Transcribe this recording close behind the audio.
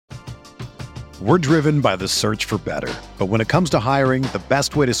We're driven by the search for better. But when it comes to hiring, the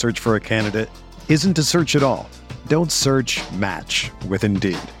best way to search for a candidate isn't to search at all. Don't search, match with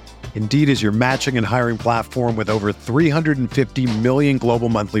Indeed. Indeed is your matching and hiring platform with over 350 million global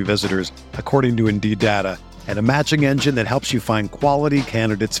monthly visitors, according to Indeed data, and a matching engine that helps you find quality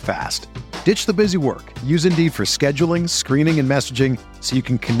candidates fast. Ditch the busy work. Use Indeed for scheduling, screening, and messaging so you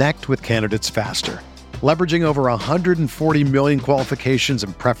can connect with candidates faster. Leveraging over 140 million qualifications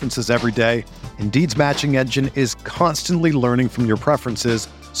and preferences every day, Indeed's matching engine is constantly learning from your preferences,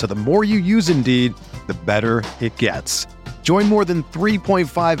 so the more you use Indeed, the better it gets. Join more than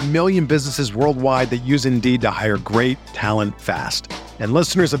 3.5 million businesses worldwide that use Indeed to hire great talent fast. And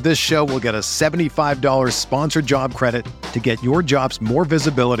listeners of this show will get a $75 sponsored job credit to get your jobs more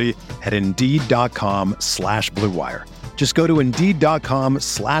visibility at Indeed.com/Blue Wire. Just go to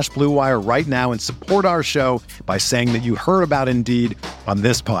Indeed.com/Blue Wire right now and support our show by saying that you heard about Indeed on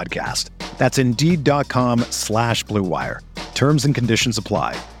this podcast. That's Indeed.com/Blue Wire. Terms and conditions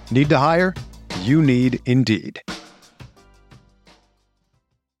apply. Need to hire? You need Indeed.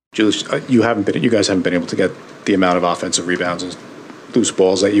 Julius, you guys haven't been able to get the amount of offensive rebounds and loose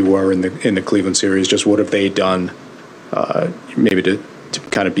balls that you were in the Cleveland series. Just what have they done, maybe to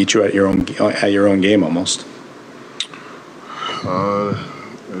kind of beat you at your own game almost?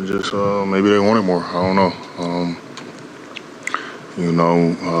 Maybe they wanted more. I don't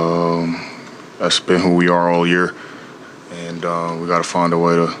know. That's been who we are all year, and we got to find a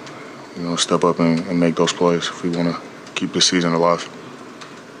way to, step up and make those plays if we want to keep the season alive.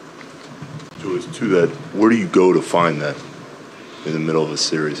 Julius, to that, where do you go to find that in the middle of a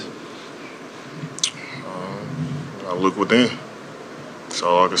series? I look within. That's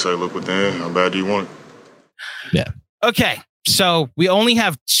all I can say. Look within. How bad do you want it? Yeah. Okay. So we only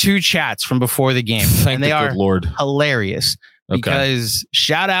have 2 chats from before the game, and they are hilarious. Because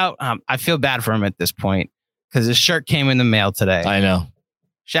shout out, I feel bad for him at this point because his shirt came in the mail today. I know.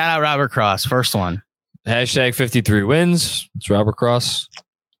 Shout out Robert Cross, first one. Hashtag 53 wins. It's Robert Cross.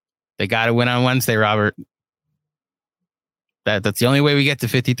 They got to win on Wednesday, Robert. That's the only way we get to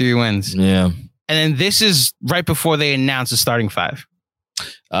 53 wins. Yeah. And then this is right before they announce the starting 5.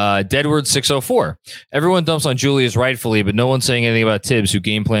 Deadward 604. Everyone dumps on Julius rightfully, but no one's saying anything about Tibbs, who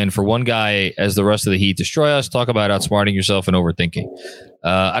game planned for one guy as the rest of the Heat destroy us. Talk about outsmarting yourself and overthinking.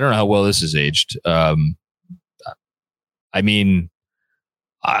 I don't know how well this is aged. I mean,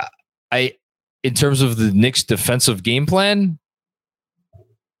 I in terms of the Knicks' defensive game plan,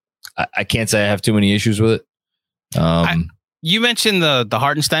 I can't say I have too many issues with it. You mentioned the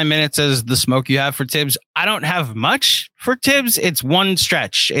Hartenstein minutes as the smoke you have for Tibbs. I don't have much for Tibbs. It's one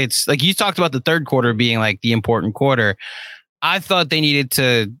stretch. It's like you talked about the third quarter being like the important quarter. I thought they needed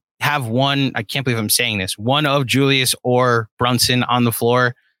to have one. I can't believe I'm saying this. One of Julius or Brunson on the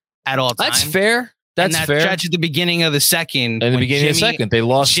floor at all times. That's fair. That's and that fair. Stretch at the beginning of the second. At the beginning of the second, they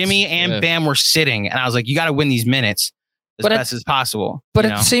lost. Jimmy and Bam were sitting, and I was like, you got to win these minutes as best as possible. But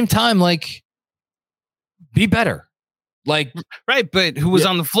at the same time, like, be better. Like, right, but who was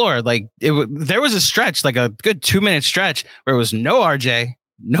on the floor? Like, there was a stretch, like a good 2-minute stretch, where it was no RJ,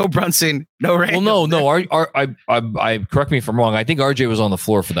 no Brunson, no Randall. Well, no. I correct me if I'm wrong. I think RJ was on the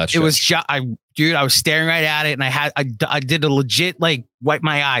floor for that stretch. It was I was staring right at it, and I did a legit like wipe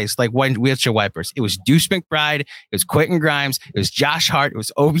my eyes, like wheelchair wipers. It was Deuce McBride, it was Quentin Grimes, it was Josh Hart, it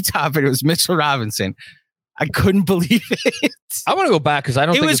was Obi Toppin, it was Mitchell Robinson. I couldn't believe it. I want to go back because I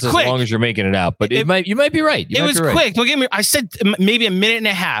don't think it's as long as you're making it out, but you might be right. It was quick. Don't get me. I said maybe a minute and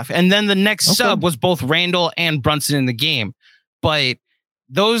a half, and then the next sub was both Randall and Brunson in the game. But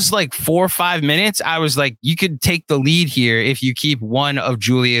those like 4 or 5 minutes, I was like, you could take the lead here if you keep one of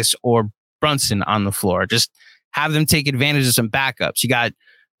Julius or Brunson on the floor. Just have them take advantage of some backups. You got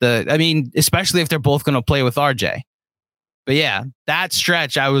especially if they're both going to play with RJ. But yeah, that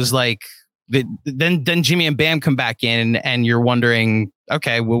stretch, I was like. Then Jimmy and Bam come back in, and you're wondering,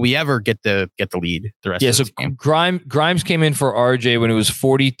 okay, will we ever get the lead the rest of the game? Grimes came in for RJ when it was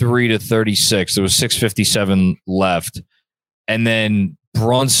 43-36. There was 6:57 left, and then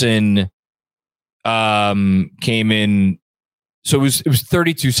Brunson came in. So it was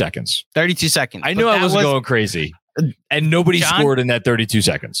 32 seconds. 32 seconds. I knew I wasn't going crazy, and nobody scored in that 32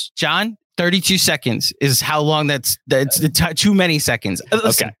 seconds. John. 32 seconds is how long that's too many seconds.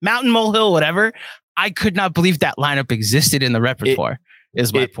 Listen, okay. Mountain, Molehill, whatever. I could not believe that lineup existed in the repertoire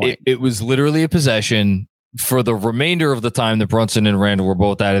is my point. It was literally a possession for the remainder of the time that Brunson and Randall were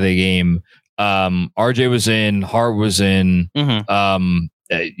both out of the game. RJ was in, Hart was in, McBride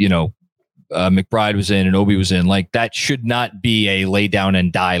was in, and Obi was in. Like, that should not be a lay down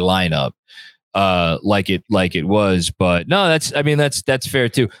and die lineup. like it was. But no, that's fair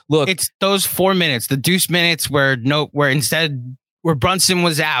too. Look, it's those 4 minutes, the deuce minutes where Brunson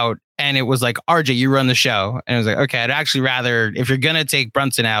was out and it was like, RJ, you run the show. And it was like, okay, I'd actually rather, if you're going to take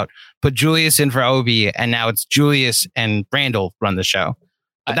Brunson out, put Julius in for Obi. And now it's Julius and Randall run the show.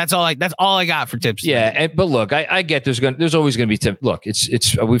 But that's all I got for tips. Yeah. But look, I get there's always going to be look,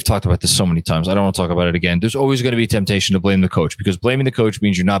 it's we've talked about this so many times. I don't want to talk about it again. There's always going to be temptation to blame the coach, because blaming the coach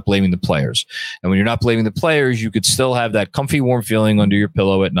means you're not blaming the players. And when you're not blaming the players, you could still have that comfy, warm feeling under your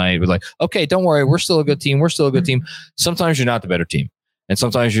pillow at night with like, okay, don't worry, we're still a good team. We're still a good team. Sometimes you're not the better team. And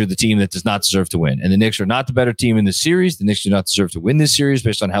sometimes you're the team that does not deserve to win. And the Knicks are not the better team in this series. The Knicks do not deserve to win this series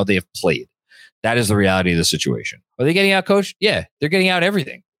based on how they have played. That is the reality of the situation. Are they getting out coached? Yeah, they're getting out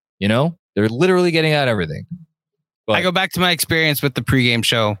everything. You know, they're literally getting out everything. But I go back to my experience with the pregame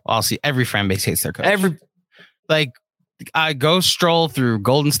show. I'll see every fan base hates their coach. I go stroll through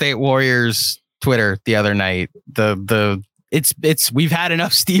Golden State Warriors Twitter the other night. We've had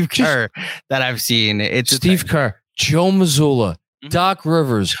enough Steve Kerr that I've seen. It's Steve Kerr, Joe Mazzulla, Doc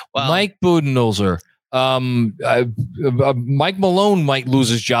Rivers, Mike Budenholzer. Mike Malone might lose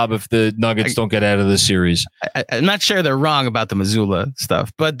his job if the Nuggets don't get out of this series. I'm not sure they're wrong about the Mazzulla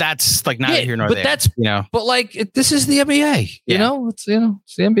stuff, but that's like neither here nor there. But like this is the NBA. You know, it's the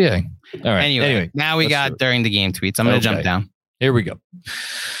NBA. All right. Anyway, now we got during the game tweets. I'm going to jump down. Here we go.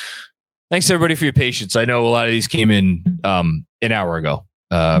 Thanks everybody for your patience. I know a lot of these came in an hour ago,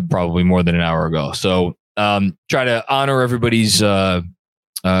 probably more than an hour ago. So try to honor everybody's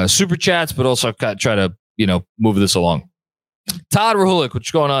super chats, but also try to, move this along. Todd Rahulik,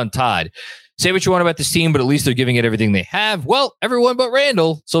 what's going on, Todd? Say what you want about this team, but at least they're giving it everything they have. Well, everyone but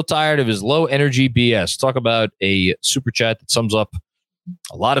Randall, so tired of his low energy BS. Talk about a super chat that sums up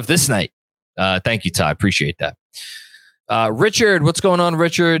a lot of this night. Thank you, Todd. Appreciate that. Richard, what's going on,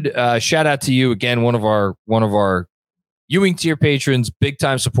 Richard? Shout out to you again, one of our Ewing tier patrons, big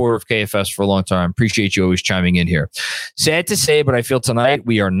time supporter of KFS for a long time. Appreciate you always chiming in here. Sad to say, but I feel tonight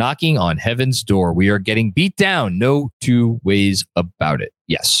we are knocking on heaven's door. We are getting beat down. No two ways about it.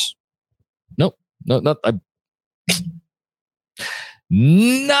 Yes. Nope. No,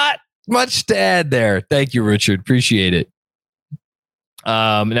 not much to add there. Thank you, Richard. Appreciate it.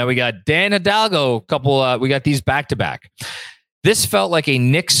 Now we got Dan Hidalgo. We got these back to back. This felt like a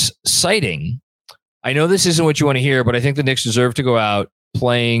Knicks sighting. I know this isn't what you want to hear, but I think the Knicks deserve to go out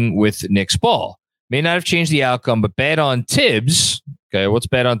playing with Knicks ball. May not have changed the outcome, but bad on Tibbs. Okay, what's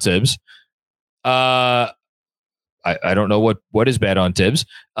bad on Tibbs? I don't know what is bad on Tibbs.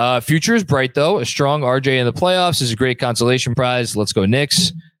 Future is bright, though. A strong RJ in the playoffs is a great consolation prize. Let's go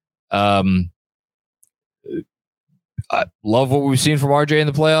Knicks. I love what we've seen from RJ in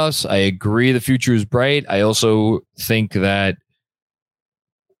the playoffs. I agree the future is bright. I also think that,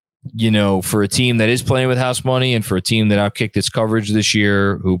 for a team that is playing with house money and for a team that outkicked its coverage this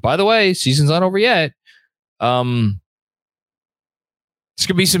year, who, by the way, season's not over yet. It's going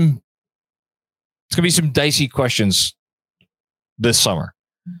to be some dicey questions this summer.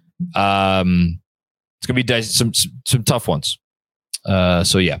 It's going to be dicey, some tough ones.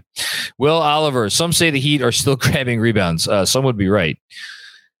 So yeah. Will Oliver, some say the Heat are still grabbing rebounds. Some would be right.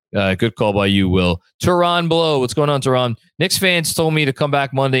 Good call by you, Will. Tehran Below, what's going on, Tehran? Knicks fans told me to come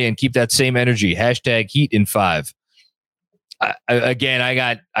back Monday and keep that same energy. # Heat in 5.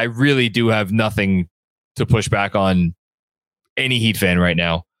 I really do have nothing to push back on any Heat fan right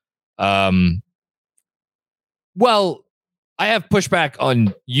now. Well, I have pushback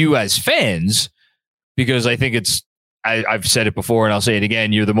on you as fans because I think I've said it before and I'll say it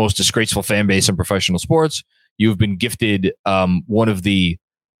again. You're the most disgraceful fan base in professional sports. You've been gifted one of the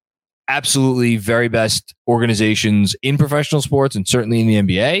absolutely very best organizations in professional sports and certainly in the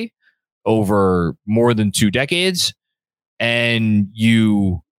NBA over more than 2 decades. And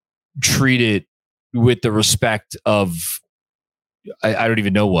you treat it with the respect of, I don't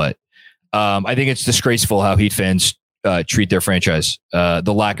even know what. I think it's disgraceful how Heat fans treat their franchise.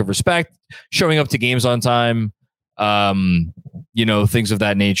 The lack of respect, showing up to games on time, things of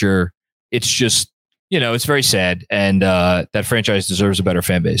that nature. It's just, it's very sad. And that franchise deserves a better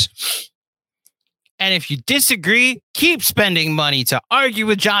fan base. And if you disagree, keep spending money to argue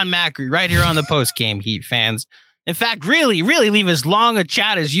with John Macri right here on the post-game, Heat fans. In fact, really, really leave as long a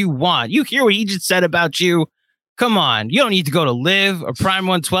chat as you want. You hear what he just said about you. Come on. You don't need to go to Live or Prime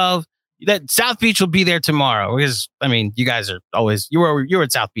 112. That South Beach will be there tomorrow because, you guys are always, you were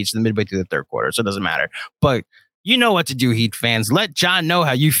at South Beach in the midway through the third quarter, so it doesn't matter. But you know what to do, Heat fans. Let John know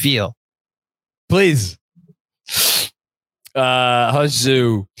how you feel. Please.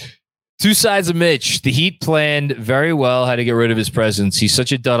 Hazu. Two sides of Mitch. The Heat planned very well how to get rid of his presence. He's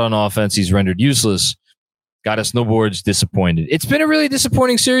such a dud on offense. He's rendered useless. Got us no boards, disappointed. It's been a really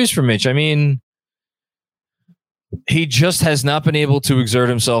disappointing series for Mitch. I mean, he just has not been able to exert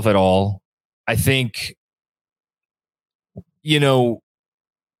himself at all. I think,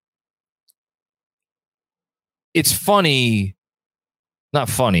 it's funny. Not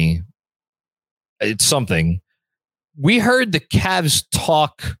funny. It's something. We heard the Cavs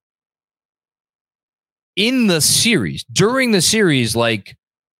talk in the series, during the series, like,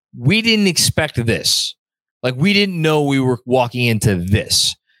 we didn't expect this. Like, we didn't know we were walking into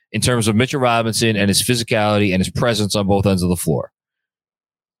this in terms of Mitchell Robinson and his physicality and his presence on both ends of the floor.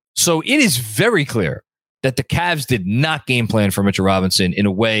 So it is very clear that the Cavs did not game plan for Mitchell Robinson in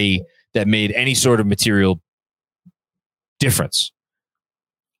a way that made any sort of material difference.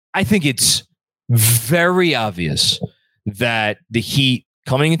 I think it's very obvious that the Heat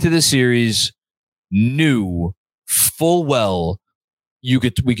coming into the series knew full well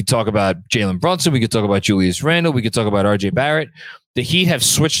we could talk about Jalen Brunson, we could talk about Julius Randle, we could talk about RJ Barrett. The Heat have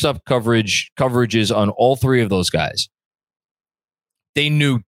switched up coverages on all three of those guys. They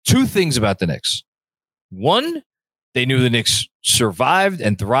knew two things about the Knicks. One, they knew the Knicks survived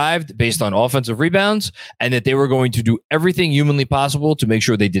and thrived based on offensive rebounds, and that they were going to do everything humanly possible to make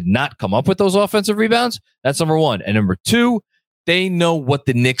sure they did not come up with those offensive rebounds. That's number one. And number two, they know what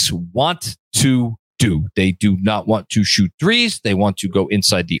the Knicks want to do. They do not want to shoot threes. They want to go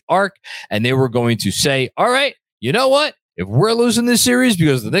inside the arc, and they were going to say, all right, you know what? If we're losing this series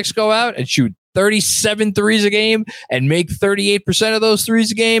because the Knicks go out and shoot 37 threes a game and make 38% of those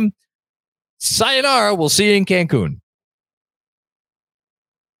threes a game, sayonara, we'll see you in Cancun.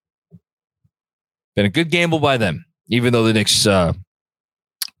 Been a good gamble by them, even though the Knicks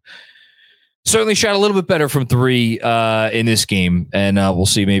certainly shot a little bit better from three in this game, and we'll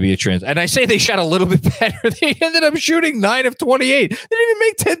see maybe a trend. And I say they shot a little bit better. They ended up shooting 9 of 28. They didn't even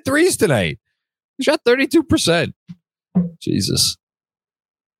make 10 threes tonight. They shot 32%. Jesus.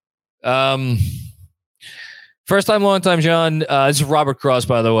 First time, long time, John. This is Robert Cross,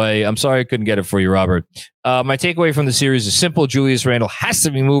 by the way. I'm sorry I couldn't get it for you, Robert. My takeaway from the series is simple. Julius Randle has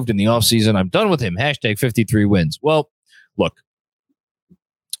to be moved in the offseason. I'm done with him. Hashtag 53 wins. Well, look.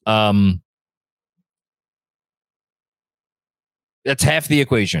 That's half the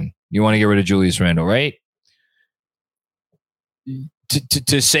equation. You want to get rid of Julius Randle, right?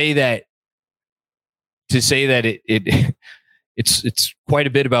 To say that it's quite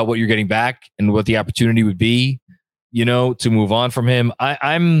a bit about what you're getting back and what the opportunity would be, to move on from him.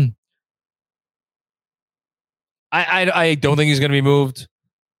 I don't think he's going to be moved.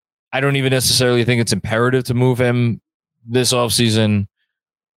 I don't even necessarily think it's imperative to move him this offseason.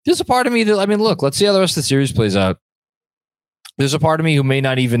 There's a part of me that, look, let's see how the rest of the series plays out. There's a part of me who may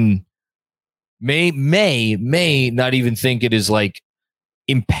not even think it is like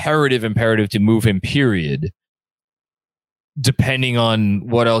imperative to move him, period. Depending on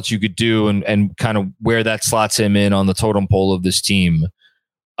what else you could do and kind of where that slots him in on the totem pole of this team.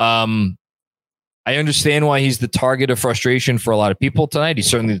 I understand why he's the target of frustration for a lot of people tonight. He's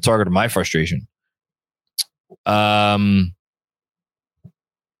certainly the target of my frustration.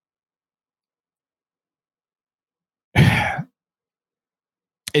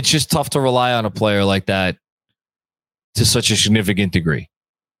 It's just tough to rely on a player like that to such a significant degree.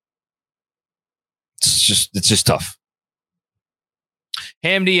 It's just tough.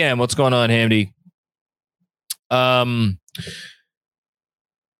 Ham DM, what's going on, Hamdy?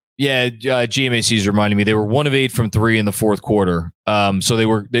 GMAC's reminding me they were 1 of 8 from 3 in the fourth quarter. So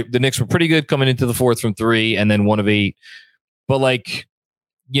the Knicks were pretty good coming into the fourth from 3, and then 1 of 8. But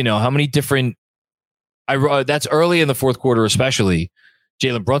how many different? That's early in the fourth quarter, especially.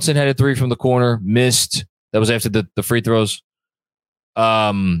 Jalen Brunson had a 3 from the corner, missed. That was after the free throws.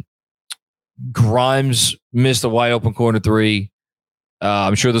 Grimes missed a wide open corner 3.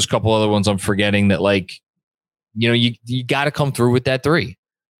 I'm sure there's a couple other ones I'm forgetting that, you got to come through with that 3.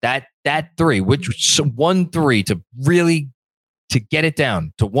 That 3, which 1 3 to really to get it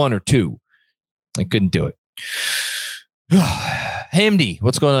down to 1 or 2. I couldn't do it. Hamdy,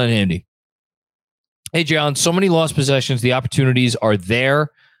 what's going on, Hamdy? Hey, John, so many lost possessions. The opportunities are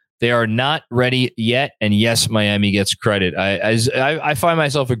there. They are not ready yet. And yes, Miami gets credit. I find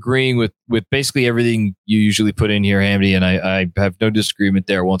myself agreeing with basically everything you usually put in here, Hamdy, and I have no disagreement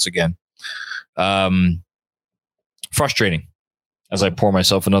there once again. Frustrating as I pour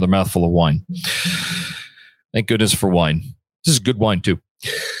myself another mouthful of wine. Thank goodness for wine. This is good wine, too.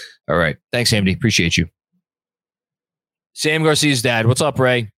 All right. Thanks, Hamdy. Appreciate you. Sam Garcia's dad. What's up,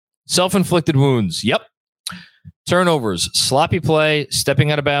 Ray? Self-inflicted wounds. Yep. Turnovers, sloppy play, stepping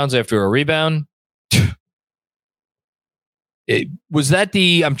out of bounds after a rebound. Was that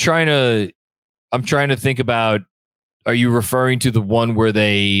the? I'm trying to think about. Are you referring to the one where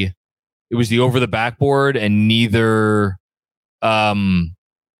it was the over the backboard and neither like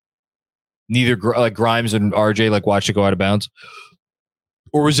Grimes and RJ like watched it go out of bounds?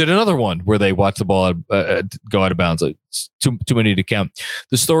 Or was it another one where they watched the ball go out of bounds? It's too many to count.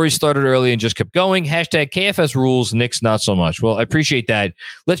 The story started early and just kept going. Hashtag KFS rules, Knicks not so much. Well, I appreciate that.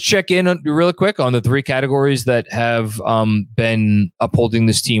 Let's check in really quick on the 3 categories that have been upholding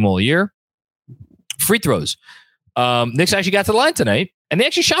this team all year. Free throws. Knicks actually got to the line tonight, and they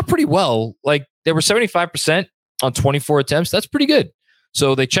actually shot pretty well. Like, they were 75% on 24 attempts. That's pretty good.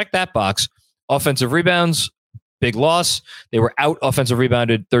 So they checked that box. Offensive rebounds, big loss. They were out offensive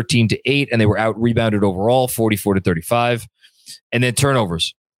rebounded 13-8, and they were out rebounded overall 44-35. And then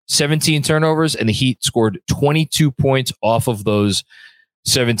turnovers, 17 turnovers, and the Heat scored 22 points off of those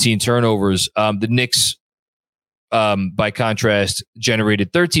 17 turnovers. The Knicks, by contrast,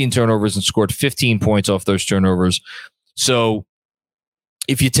 generated 13 turnovers and scored 15 points off those turnovers. So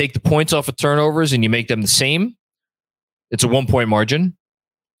if you take the points off of turnovers and you make them the same, it's a 1-point margin.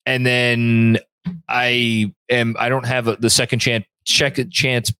 And then I don't have the second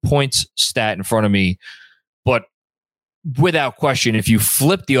chance points stat in front of me, but without question, if you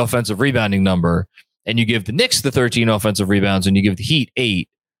flip the offensive rebounding number and you give the Knicks the 13 offensive rebounds and you give the Heat 8,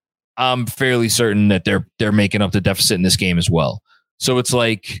 I'm fairly certain that they're making up the deficit in this game as well. So it's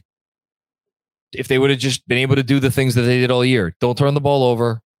like, if they would have just been able to do the things that they did all year, don't turn the ball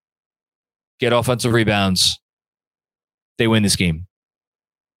over, get offensive rebounds, they win this game.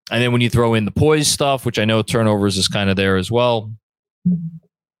 And then when you throw in the poise stuff, which I know turnovers is kind of there as well.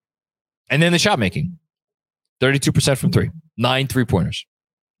 And then the shot making. 32% from 3. 9 3-pointers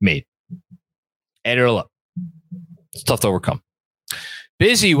made. Add it all up. It's tough to overcome.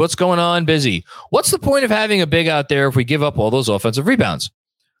 Busy, what's going on, Busy? What's the point of having a big out there if we give up all those offensive rebounds?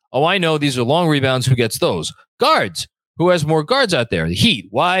 Oh, I know these are long rebounds. Who gets those? Guards. Who has more guards out there? The Heat.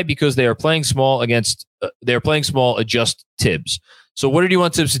 Why? Because they are playing small against. They're playing small. Adjust Tibbs. So what did you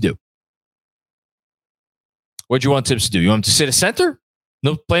want Tibbs to do? What do you want Tibbs to do? You want him to sit a center?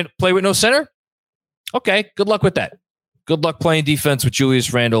 No play with no center? Okay, good luck with that. Good luck playing defense with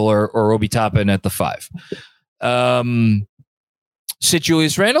Julius Randle or Obi Toppin at the 5. Sit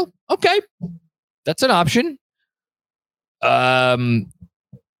Julius Randle? Okay, that's an option. I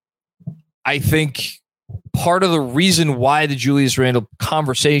think part of the reason why the Julius Randle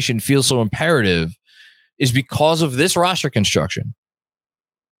conversation feels so imperative is because of this roster construction.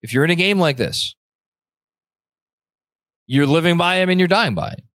 If you're in a game like this, you're living by him and you're dying by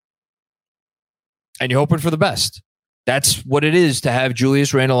him. And you're hoping for the best. That's what it is to have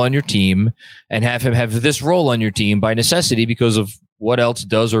Julius Randle on your team and have him have this role on your team by necessity because of what else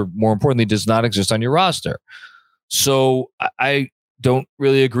does, or more importantly, does not exist on your roster. So I don't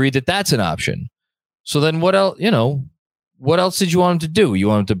really agree that that's an option. So then what else, what else did you want him to do? You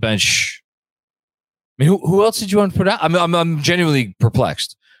want him to bench? I mean, who else did you want to put out? I'm genuinely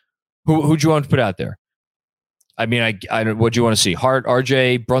perplexed. Who'd you want to put out there? I mean, I what do you want to see? Hart,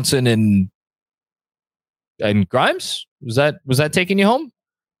 RJ, Brunson, and Grimes? Was that taking you home?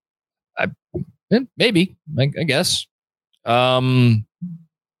 Maybe. I guess. I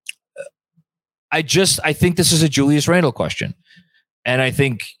think this is a Julius Randle question, and I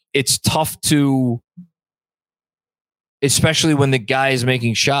think it's tough to, especially when the guy is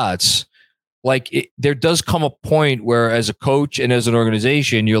making shots. Like, there does come a point where, as a coach and as an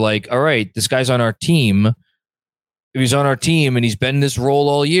organization, you're like, all right, this guy's on our team. If he's on our team and he's been in this role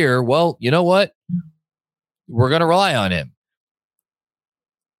all year, well, you know what? We're going to rely on him.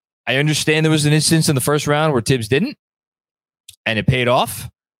 I understand there was an instance in the first round where Tibbs didn't, and it paid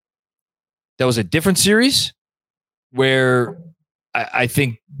off. That was a different series where I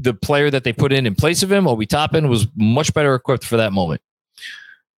think the player that they put in place of him, Obi Toppin, was much better equipped for that moment.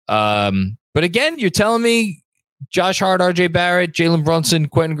 But again, you're telling me Josh Hart, RJ Barrett, Jalen Brunson,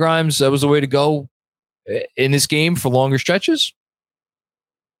 Quentin Grimes, that was the way to go in this game for longer stretches?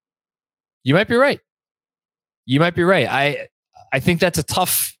 You might be right. I think that's a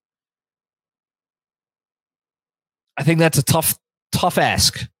tough. I think that's a tough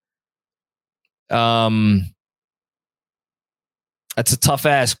ask. That's a tough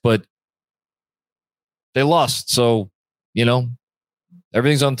ask, but they lost, so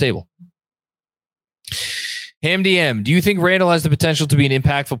everything's on the table. Ham DM, do you think Randle has the potential to be an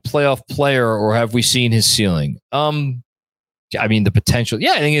impactful playoff player, or have we seen his ceiling? I mean, the potential.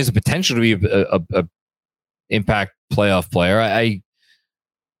 Yeah, I think he has the potential to be a impact playoff player.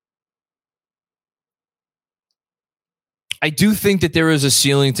 I do think that there is a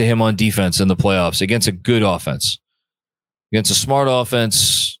ceiling to him on defense in the playoffs against a good offense, against a smart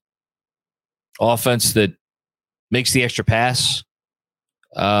offense that makes the extra pass.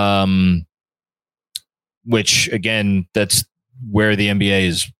 Which again, that's where the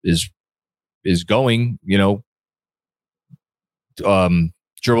NBA is going.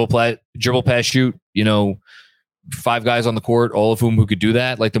 Dribble pass, shoot. 5 guys on the court, all of who could do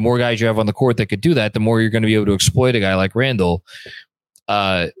that. Like the more guys you have on the court that could do that, the more you're going to be able to exploit a guy like Randall.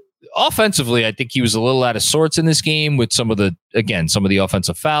 Offensively, I think he was a little out of sorts in this game with some of the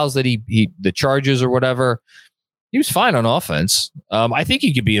offensive fouls that the charges or whatever. He was fine on offense. I think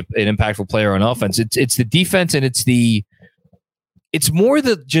he could be an impactful player on offense. It's the defense and it's more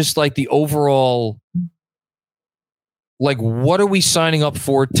just like the overall. Like, what are we signing up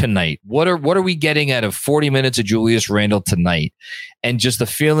for tonight? What are we getting out of 40 minutes of Julius Randle tonight? And just the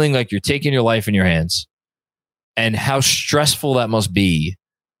feeling like you're taking your life in your hands and how stressful that must be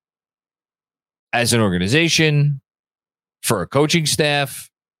as an organization, for a coaching staff,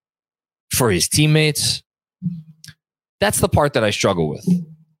 for his teammates. That's the part that I struggle with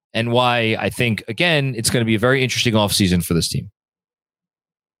and why I think, again, it's going to be a very interesting offseason for this team.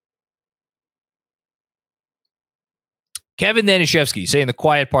 Kevin Danishevsky saying the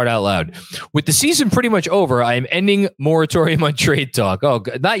quiet part out loud. With the season pretty much over, I am ending moratorium on trade talk. Oh,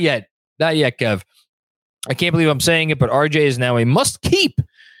 not yet. Not yet, Kev. I can't believe I'm saying it, but RJ is now a must keep,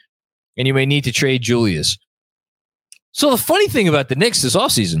 and you may need to trade Julius. So the funny thing about the Knicks this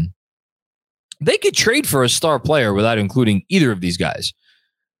offseason, they could trade for a star player without including either of these guys.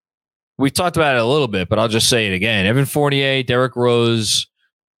 We talked about it a little bit, but I'll just say it again. Evan Fournier, Derrick Rose,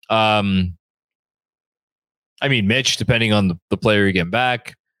 Mitch, depending on the player you get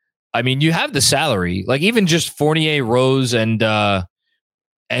back. You have the salary. Like even just Fournier, Rose, and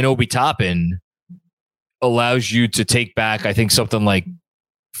Obi Toppin allows you to take back, I think, something like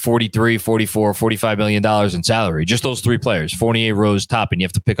 $43, $44, $45 million in salary. Just those 3 players. Fournier, Rose, Toppin. You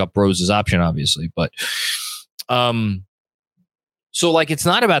have to pick up Rose's option, obviously. But so like it's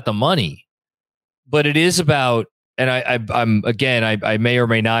not about the money, but it is about, and I may or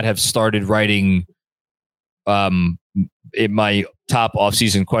may not have started writing in my top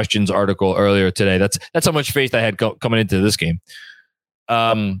offseason questions article earlier today. That's how much faith I had coming into this game.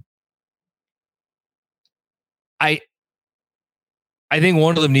 I think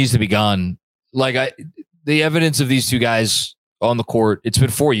one of them needs to be gone. Like the evidence of these 2 guys on the court, it's been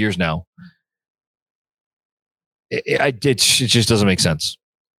 4 years now. It just doesn't make sense,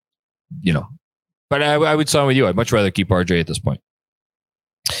 But I would sign with you. I'd much rather keep RJ at this point.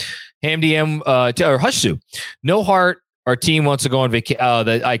 Ham DM or Hushsu. No heart. Our team wants to go on vacation.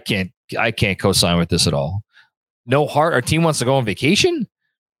 I can't co-sign with this at all. No heart. Our team wants to go on vacation.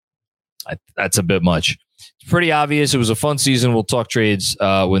 That's a bit much. It's pretty obvious. It was a fun season. We'll talk trades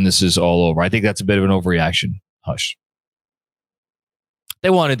when this is all over. I think that's a bit of an overreaction. Hush. They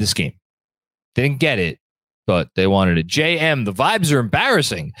wanted this game. They didn't get it, but they wanted it. JM, the vibes are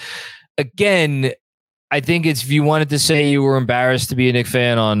embarrassing. Again, I think it's, if you wanted to say you were embarrassed to be a Knicks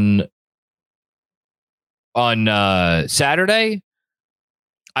fan on Saturday,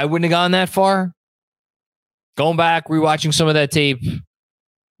 I wouldn't have gone that far. Going back, rewatching some of that tape,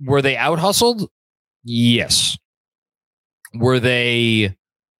 were they out hustled? Yes. Were they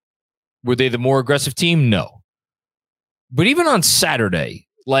the more aggressive team? No. But even on Saturday,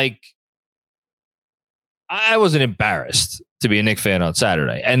 like, I wasn't embarrassed to be a Knicks fan on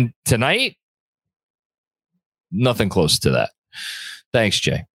Saturday. And tonight, nothing close to that. Thanks,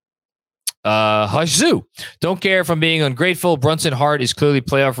 Jay. Hush Zoo. Don't care if I'm being ungrateful. Brunson Hart is clearly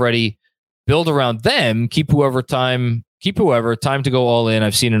playoff ready. Build around them. Keep whoever. Time to go all in.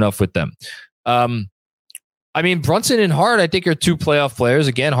 I've seen enough with them. Brunson and Hart, I think, are 2 playoff players.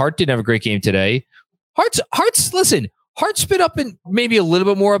 Again, Hart didn't have a great game today. Hart's been up and maybe a little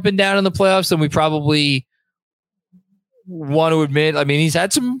bit more up and down in the playoffs than we probably want to admit. He's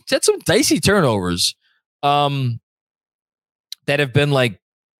had some dicey turnovers that have been like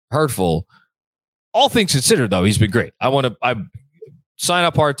hurtful. All things considered, though, he's been great. I sign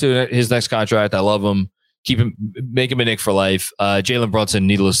up Hart to his next contract. I love him. Keep him, make him a Knick for life. Jalen Brunson,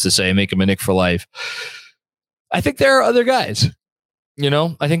 needless to say, make him a Knick for life. I think there are other guys.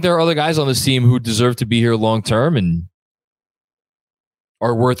 I think there are other guys on this team who deserve to be here long term and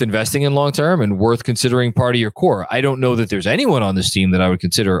are worth investing in long term and worth considering part of your core. I don't know that there's anyone on this team that I would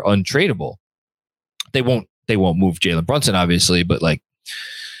consider untradeable. They won't move Jalen Brunson, obviously, but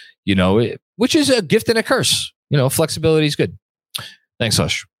which is a gift and a curse. Flexibility is good. Thanks,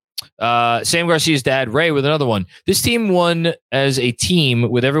 Hush. Sam Garcia's dad, Ray, with another one. This team won as a team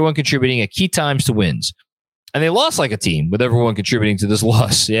with everyone contributing at key times to wins. And they lost like a team with everyone contributing to this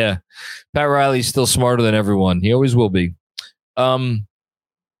loss. Yeah. Pat Riley's still smarter than everyone. He always will be.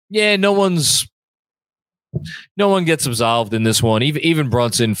 Yeah, no one gets absolved in this one. Even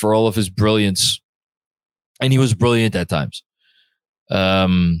Brunson, for all of his brilliance. And he was brilliant at times. But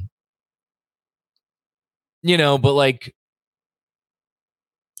like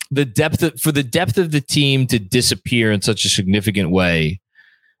the depth of the team to disappear in such a significant way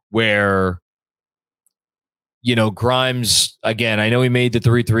where, Grimes, again, I know he made the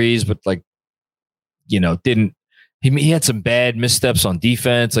 3 threes, but like, didn't, he had some bad missteps on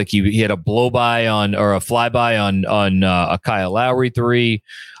defense. Like he had a flyby on a Kyle Lowry 3,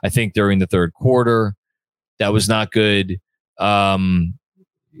 I think during the third quarter. That was not good. Him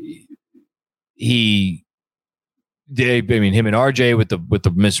and RJ with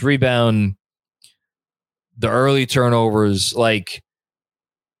the missed rebound, the early turnovers, like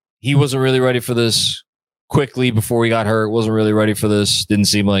he wasn't really ready for this. Quickly before he got hurt, wasn't really ready for this. Didn't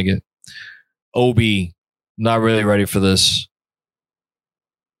seem like it. Obi, not really ready for this.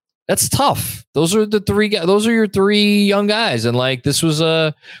 That's tough. Those are the 3 guys. Those are your 3 young guys, and like this was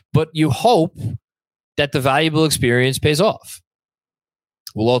but you hope that the valuable experience pays off.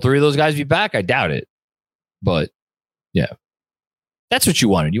 Will all 3 of those guys be back? I doubt it. But yeah, that's what you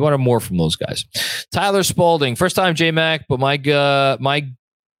wanted. You wanted more from those guys. Tyler Spalding, first time J-Mac, but my God,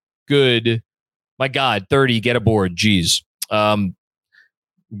 30, get aboard. Jeez.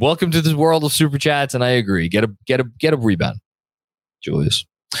 Welcome to the world of super chats, and I agree. Get a rebound, Julius.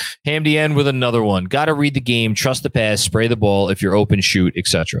 Hamdy N with another one. Got to read the game, trust the pass, spray the ball if you're open, shoot,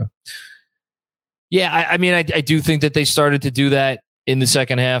 etc. Yeah, I mean, I do think that they started to do that in the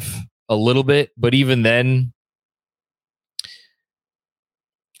second half a little bit, but even then,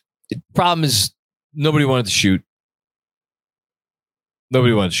 the problem is nobody wanted to shoot.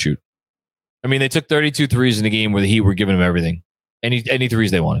 Nobody wanted to shoot. I mean, they took 32 threes in the game where the Heat were giving them everything. Any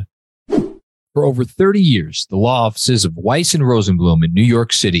threes they wanted. For over 30 years, the law offices of Weiss and Rosenblum in New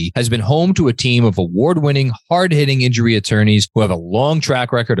York City has been home to a team of award-winning, hard-hitting injury attorneys who have a long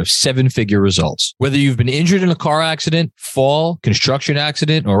track record of 7-figure results. Whether you've been injured in a car accident, fall, construction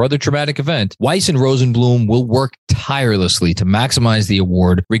accident, or other traumatic event, Weiss and Rosenblum will work tirelessly to maximize the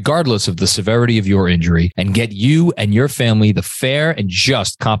award regardless of the severity of your injury and get you and your family the fair and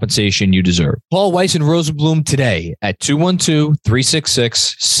just compensation you deserve. Call Weiss and Rosenblum today at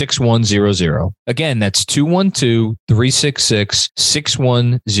 212-366-6100. Again, that's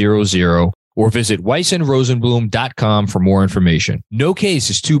 212-366-6100 or visit weissandrosenblum.com for more information. No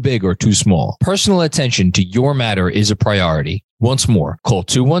case is too big or too small. Personal attention to your matter is a priority. Once more, call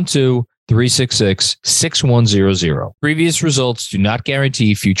 212-366-6100. Previous results do not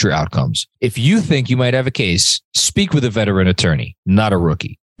guarantee future outcomes. If you think you might have a case, speak with a veteran attorney, not a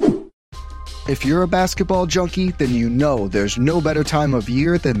rookie. If you're a basketball junkie, then you know there's no better time of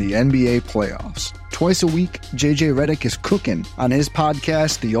year than the NBA playoffs. Twice a week, JJ Redick is cooking on his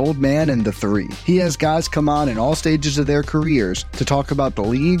podcast, The Old Man and the Three. He has guys come on in all stages of their careers to talk about the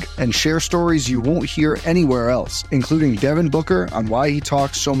league and share stories you won't hear anywhere else, including Devin Booker on why he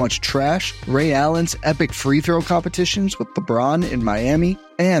talks so much trash, Ray Allen's epic free throw competitions with LeBron in Miami,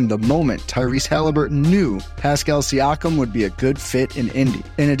 and the moment Tyrese Halliburton knew Pascal Siakam would be a good fit in Indy.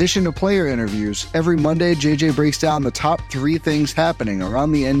 In addition to player interviews, every Monday JJ breaks down the top 3 things happening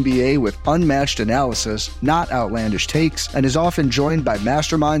around the NBA with unmatched analysis, not outlandish takes, and is often joined by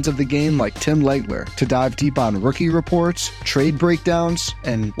masterminds of the game like Tim Legler to dive deep on rookie reports, trade breakdowns,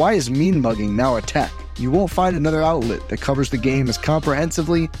 and why is mean mugging now a tech? You won't find another outlet that covers the game as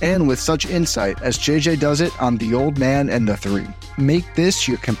comprehensively and with such insight as JJ does it on The Old Man and the Three. Make this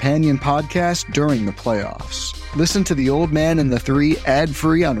your companion podcast during the playoffs. Listen to The Old Man and the Three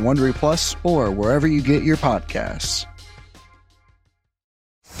ad-free on Wondery Plus or wherever you get your podcasts.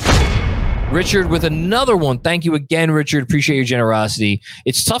 Richard with another one. Thank you again, Richard. Appreciate your generosity.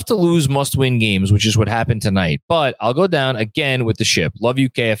 It's tough to lose must-win games, which is what happened tonight. But I'll go down again with the ship. Love you,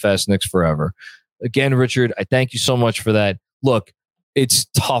 KFS. Knicks forever. Again, Richard, I thank you so much for that. Look, it's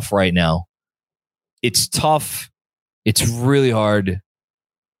tough right now. It's tough. It's really hard.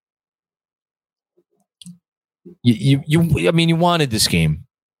 I mean, you wanted this game.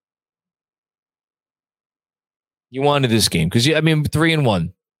 You wanted this game because,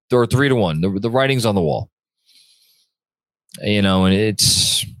 3-1 or 3-1. The writing's on the wall. And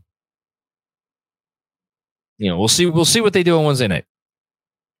it's, we'll see what they do on Wednesday night.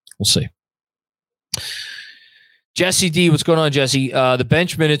 We'll see. Jesse D, what's going on, Jesse? The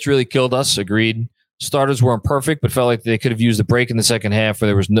bench minutes really killed us. Agreed. Starters weren't perfect, but felt like they could have used a break in the second half where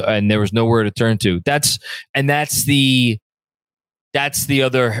there was nowhere to turn to. That's the that's the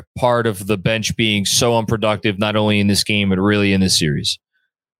other part of the bench being so unproductive, not only in this game, but really in this series.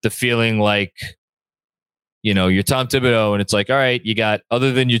 The feeling like, you're Tom Thibodeau and it's like, all right, you got,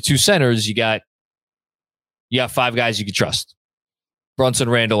 other than your two centers, you got 5 guys you can trust. Brunson,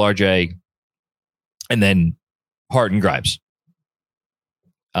 Randall, RJ, and then Hart and Grimes.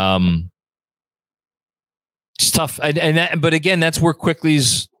 It's tough. But again, that's where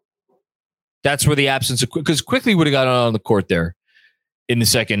the absence of, because Quickly would have gotten on the court there in the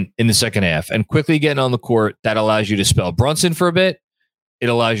second half, and Quickly getting on the court, that allows you to spell Brunson for a bit. It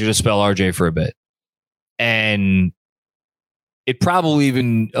allows you to spell RJ for a bit. And it probably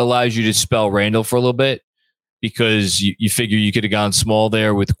even allows you to spell Randall for a little bit, because you figure you could have gone small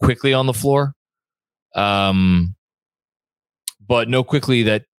there with Quickly on the floor. But no Quickly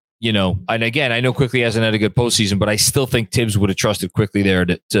that, and again, I know Quickly hasn't had a good postseason, but I still think Tibbs would have trusted Quickly there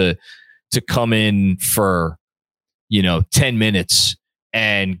to come in for, 10 minutes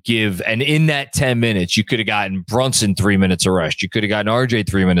and in that 10 minutes, you could have gotten Brunson 3 minutes of rest. You could have gotten RJ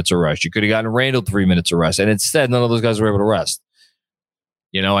 3 minutes of rest. You could have gotten Randall 3 minutes of rest. And instead, none of those guys were able to rest.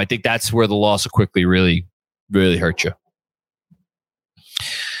 I think that's where the loss of Quickly really, really hurt you.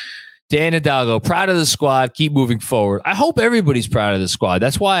 Dan Hidalgo, proud of the squad. Keep moving forward. I hope everybody's proud of the squad.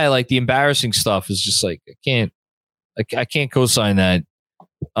 That's why I like the embarrassing stuff. Is just like, I can't co-sign that.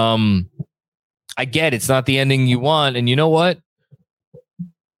 I get it's not the ending you want. And you know what?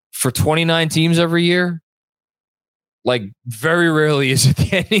 For 29 teams every year, like, very rarely is it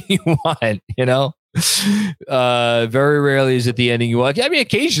the ending you want, very rarely is it the ending you want. I mean,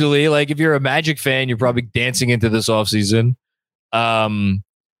 occasionally, like, if you're a Magic fan, you're probably dancing into this offseason. The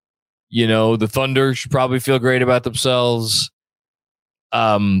Thunder should probably feel great about themselves.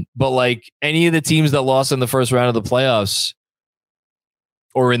 But like any of the teams that lost in the first round of the playoffs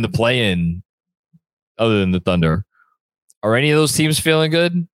or in the play-in, other than the Thunder, are any of those teams feeling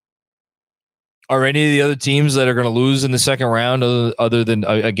good? Are any of the other teams that are going to lose in the second round, other than,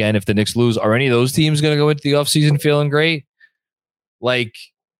 again, if the Knicks lose, are any of those teams going to go into the offseason feeling great? Like,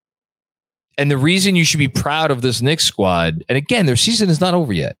 and the reason you should be proud of this Knicks squad, and again, their season is not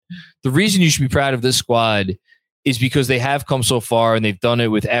over yet. The reason you should be proud of this squad is because they have come so far and they've done it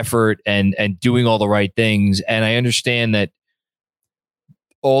with effort and doing all the right things. And I understand that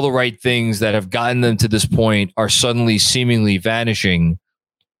all the right things that have gotten them to this point are suddenly seemingly vanishing.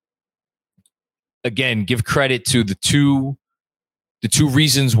 Again, give credit to the two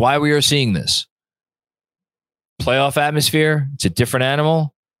reasons why we are seeing this. Playoff atmosphere, it's a different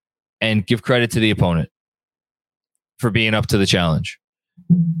animal, and give credit to the opponent for being up to the challenge.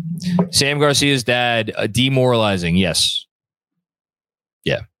 Sam Garcia's dad, demoralizing. Yes.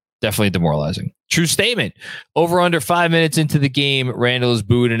 Yeah, definitely demoralizing. True statement. Over under 5 minutes into the game, Randall is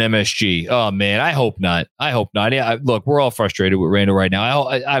booed in MSG. Oh, man, I hope not. Yeah, look, we're all frustrated with Randall right now.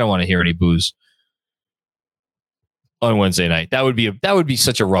 I don't want to hear any boos on Wednesday night. That would be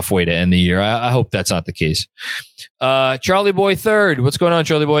such a rough way to end the year. I hope that's not the case. Charlie Boy third. What's going on,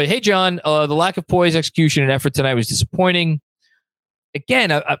 Charlie Boy? Hey, John. The lack of poise, execution, and effort tonight was disappointing.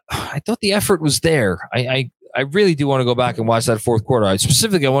 Again, I thought the effort was there. I really do want to go back and watch that fourth quarter. I want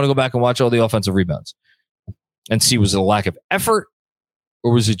to go back and watch all the offensive rebounds and see, was it a lack of effort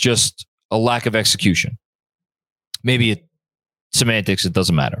or was it just a lack of execution? Maybe semantics. It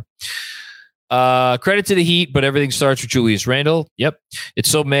doesn't matter. Credit to the Heat, but everything starts with Julius Randle. Yep. It's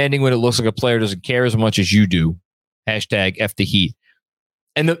so maddening when it looks like a player doesn't care as much as you do. Hashtag F the Heat.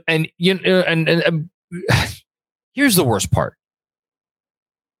 And here's the worst part.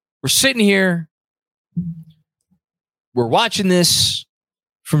 We're sitting here. We're watching this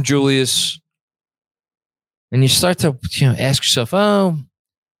from Julius. And you start to ask yourself, oh,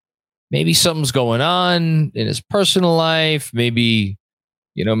 maybe something's going on in his personal life. Maybe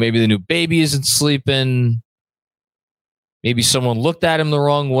the new baby isn't sleeping. Maybe someone looked at him the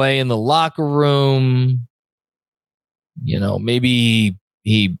wrong way in the locker room. Maybe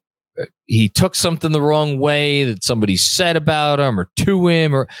he took something the wrong way that somebody said about him or to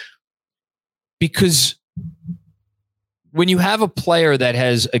him, or because when you have a player that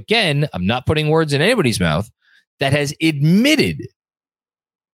has, again, I'm not putting words in anybody's mouth, that has admitted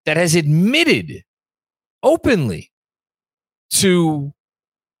openly to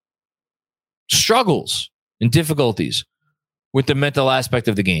struggles and difficulties with the mental aspect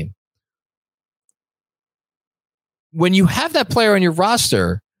of the game. When you have that player on your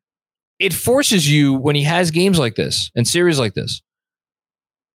roster, it forces you, when he has games like this and series like this,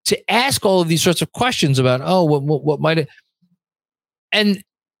 to ask all of these sorts of questions about, oh, what might it... And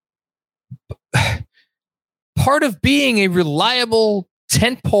part of being a reliable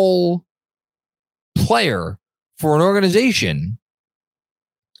tentpole player for an organization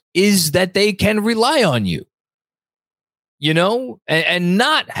is that they can rely on you, and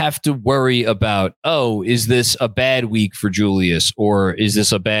not have to worry about, oh, is this a bad week for Julius, or is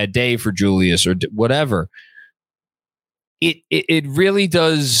this a bad day for Julius, or whatever. It really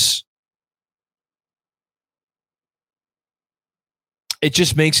does. It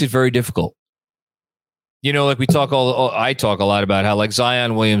just makes it very difficult. Like we talk I talk a lot about how like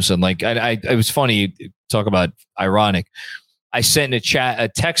Zion Williamson, like it was funny, talk about ironic. I sent in a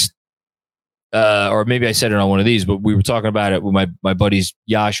text, or maybe I said it on one of these, but we were talking about it with my buddies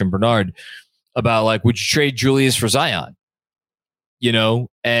Yash and Bernard about like, would you trade Julius for Zion?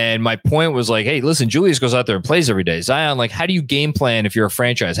 And my point was like, hey, listen, Julius goes out there and plays every day. Zion, like, how do you game plan if you're a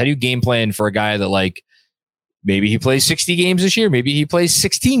franchise? How do you game plan for a guy that like maybe he plays 60 games this year, maybe he plays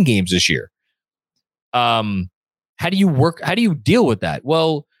 16 games this year? How do you deal with that?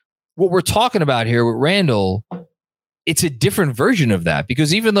 Well, what we're talking about here with Randall, it's a different version of that,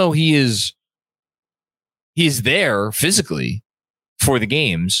 because even though he is there physically for the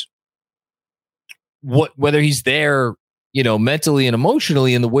games, whether he's there, mentally and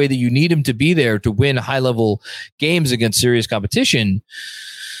emotionally in the way that you need him to be there to win high level games against serious competition,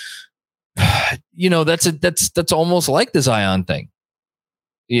 that's almost like the Zion thing,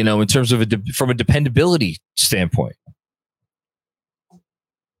 in terms of from a dependability standpoint.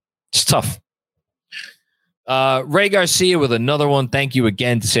 It's tough. Ray Garcia with another one. Thank you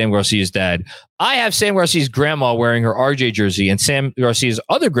again to Sam Garcia's dad. I have Sam Garcia's grandma wearing her RJ jersey and Sam Garcia's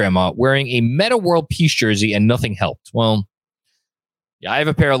other grandma wearing a Meta World Peace jersey, and nothing helped. Well, yeah, I have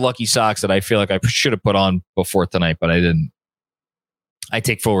a pair of lucky socks that I feel like I should have put on before tonight, but I didn't. I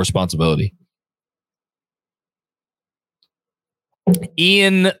take full responsibility.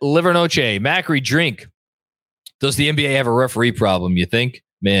 Ian Livernoche, Macri, drink. Does the NBA have a referee problem, you think?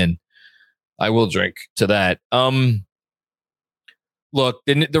 Man, I will drink to that. Look,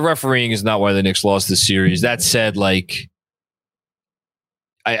 the refereeing is not why the Knicks lost this series. That said, like,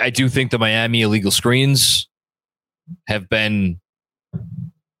 I do think the Miami illegal screens have been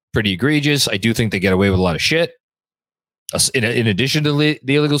pretty egregious. I do think they get away with a lot of shit. In addition to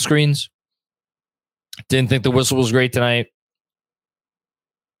the illegal screens, didn't think the whistle was great tonight.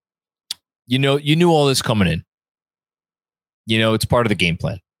 You knew all this coming in. It's part of the game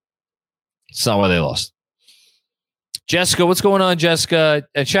plan. It's not why they lost. Jessica, what's going on, Jessica?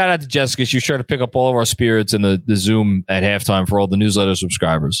 And shout out to Jessica. She was trying to pick up all of our spirits in the Zoom at halftime for all the newsletter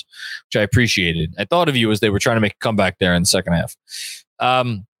subscribers, which I appreciated. I thought of you as they were trying to make a comeback there in the second half.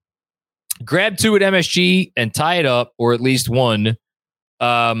 Grab 2 at MSG and tie it up, or at least one,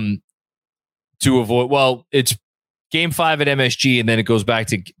 to avoid. Well, it's Game 5 at MSG, and then it goes back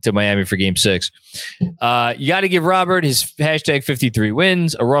to Miami for Game 6. You got to give Robert his hashtag 53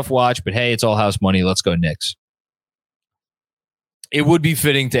 wins. A rough watch, but hey, it's all house money. Let's go Knicks. It would be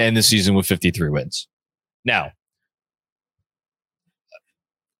fitting to end the season with 53 wins. Now,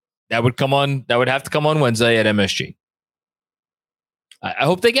 that would have to come on Wednesday at MSG. I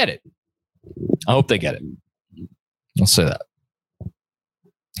hope they get it. I'll say that.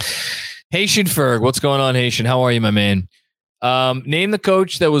 Haitian Ferg, what's going on, Haitian? How are you, my man? Name the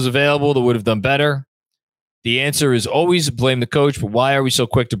coach that was available that would have done better. The answer is always blame the coach, but why are we so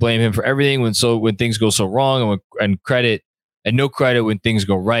quick to blame him for everything when things go so wrong and no credit when things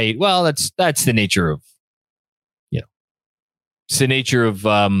go right? Well, that's the nature of, it's the nature of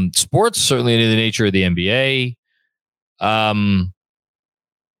sports, certainly the nature of the NBA.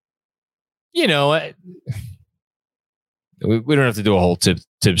 We don't have to do a whole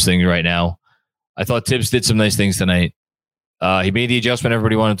Tibbs thing right now. I thought Tibbs did some nice things tonight. He made the adjustment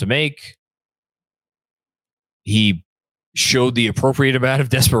everybody wanted to make. He showed the appropriate amount of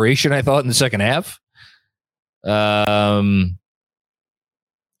desperation, I thought, in the second half. Like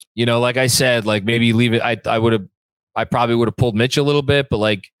I said, like maybe leave it. I probably would have pulled Mitch a little bit, but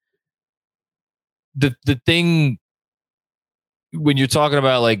like the thing when you're talking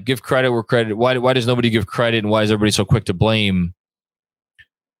about like give credit where credit, why does nobody give credit and why is everybody so quick to blame?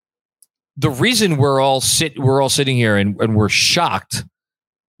 The reason we're all sitting here and we're shocked.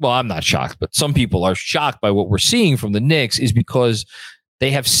 Well, I'm not shocked, but some people are shocked by what we're seeing from the Knicks is because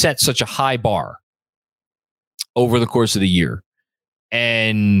they have set such a high bar over the course of the year.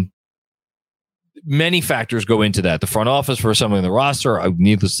 And many factors go into that. The front office for some of the roster,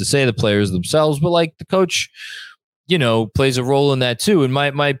 needless to say, the players themselves, but like the coach, plays a role in that too. And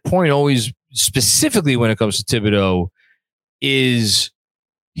my point always, specifically when it comes to Thibodeau, is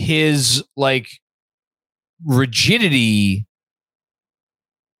his like rigidity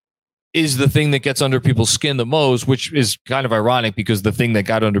is the thing that gets under people's skin the most, which is kind of ironic because the thing that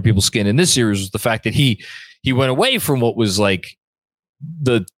got under people's skin in this series was the fact that he went away from what was like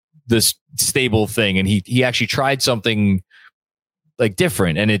the this stable thing, and he actually tried something like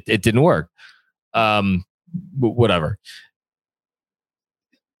different, and it didn't work. Whatever.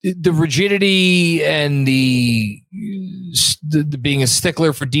 The rigidity and the being a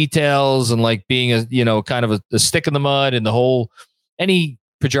stickler for details and like being a kind of a stick in the mud, and the whole any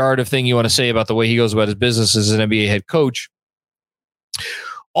pejorative thing you want to say about the way he goes about his business as an NBA head coach.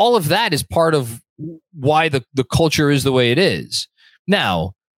 All of that is part of why the culture is the way it is.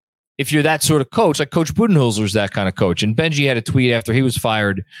 Now, if you're that sort of coach, like Coach Budenholzer's that kind of coach, and Benji had a tweet after he was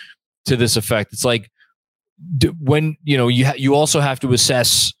fired to this effect. It's like, when you also have to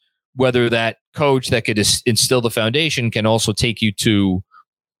assess whether that coach that could instill the foundation can also take you to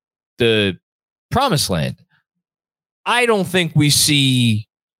the promised land. I don't think we see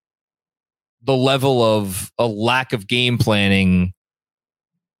the level of a lack of game planning,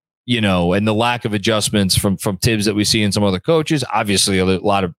 and the lack of adjustments from Tibbs that we see in some other coaches. Obviously, a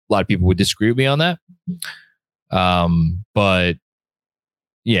lot of people would disagree with me on that. But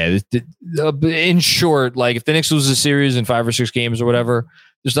yeah, in short, like if the Knicks lose a series in 5 or 6 games or whatever,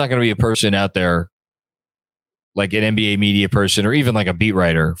 there's not going to be a person out there, like an NBA media person or even like a beat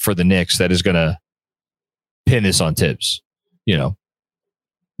writer for the Knicks, that is going to pin this on Tibbs. Frank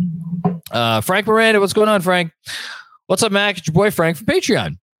Miranda, what's going on, Frank? What's up, Mac? It's your boy Frank from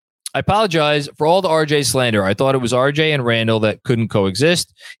Patreon. I apologize for all the RJ slander. I thought it was RJ and Randall that couldn't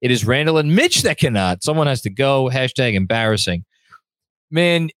coexist. It is Randall and Mitch that cannot. Someone has to go. Hashtag embarrassing.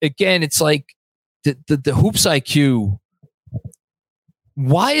 Man, again, it's like the hoops IQ.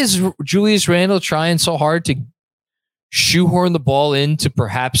 Why is Julius Randle trying so hard to shoehorn the ball into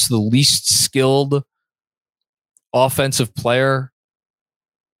perhaps the least skilled offensive player?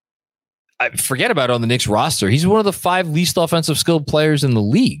 I forget about it on the Knicks roster. He's one of the 5 least offensive skilled players in the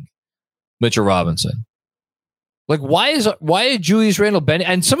league, Mitchell Robinson. Like, why is Julius Randle bending?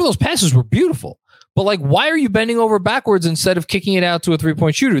 And some of those passes were beautiful. But like, why are you bending over backwards instead of kicking it out to a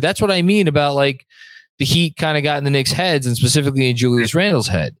 3-point shooter? That's what I mean about like the heat kind of got in the Knicks' heads, and specifically in Julius Randle's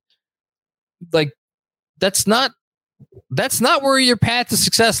head. Like, that's not where your path to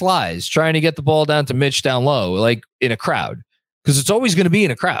success lies, trying to get the ball down to Mitch down low, like in a crowd, because it's always going to be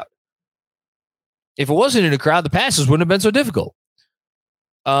in a crowd. If it wasn't in a crowd, the passes wouldn't have been so difficult.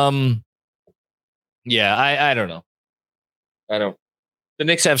 Yeah, I don't know. The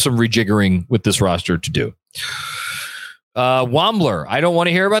Knicks have some rejiggering with this roster to do. Wambler, I don't want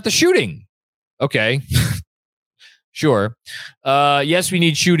to hear about the shooting. Okay. Sure. Yes, we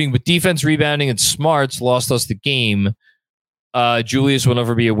need shooting, but defense, rebounding, and smarts lost us the game. Julius will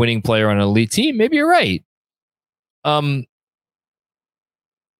never be a winning player on an elite team. Maybe you're right.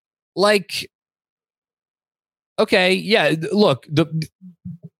 Okay, yeah, look,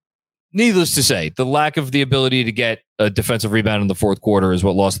 needless to say, the lack of the ability to get a defensive rebound in the fourth quarter is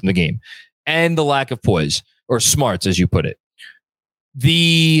what lost in the game. And the lack of poise, or smarts, as you put it.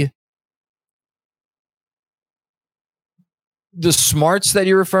 The smarts that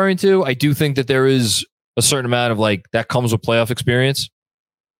you're referring to, I do think that there is a certain amount of like that comes with playoff experience.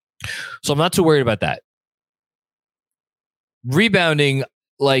 So I'm not too worried about that. Rebounding,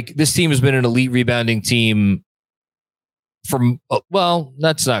 like this team has been an elite rebounding team from, well,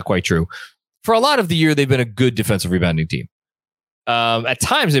 that's not quite true. For a lot of the year, they've been a good defensive rebounding team. At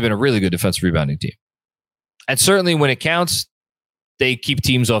times, they've been a really good defensive rebounding team. And certainly when it counts, they keep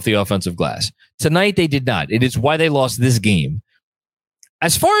teams off the offensive glass. Tonight, they did not. It is why they lost this game.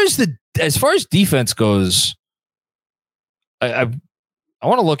 As far as defense goes, I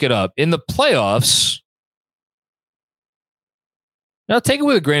want to look it up. In the playoffs, now take it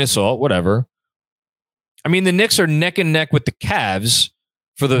with a grain of salt, whatever. I mean, the Knicks are neck and neck with the Cavs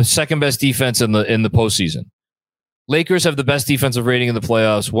for the second best defense in the postseason. Lakers have the best defensive rating in the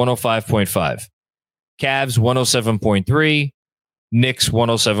playoffs, 105.5. Cavs, 107.3. Knicks,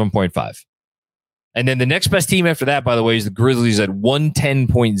 107.5. And then the next best team after that, by the way, is the Grizzlies at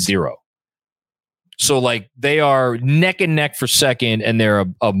 110.0. So, like, they are neck and neck for second, and they're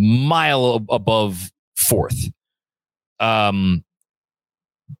a mile above fourth. The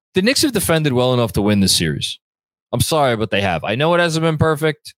Knicks have defended well enough to win this series. I'm sorry, but they have. I know it hasn't been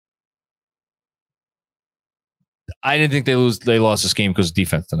perfect. I didn't think they lost this game because of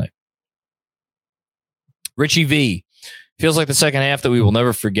defense tonight. Richie V. Feels like the second half that we will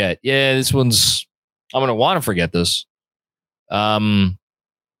never forget. Yeah, this one's... I'm going to want to forget this. Yeah,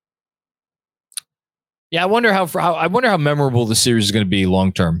 I wonder how memorable the series is going to be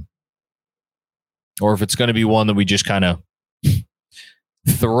long term, or if it's going to be one that we just kind of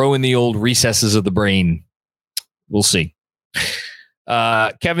throw in the old recesses of the brain. We'll see.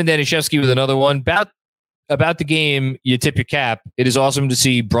 Kevin Danishevsky with another one. about the game, you tip your cap. It is awesome to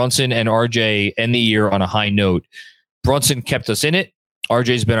see Brunson and RJ end the year on a high note. Brunson kept us in it.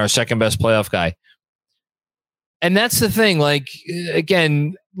 RJ's been our second best playoff guy. And that's the thing. Like,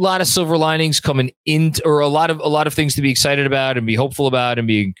 again, a lot of silver linings coming into, or a lot of things to be excited about and be hopeful about and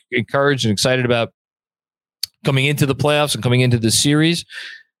be encouraged and excited about coming into the playoffs and coming into this series.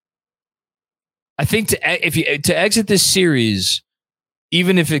 I think to exit this series,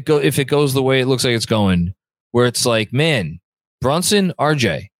 even if it goes the way it looks like it's going, where it's like, man, Brunson,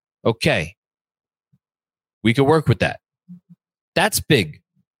 RJ, okay, we could work with that. That's big.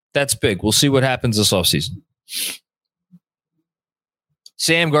 That's big. We'll see what happens this offseason.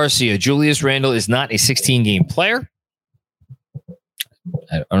 Sam Garcia, Julius Randle is not a 16-game player.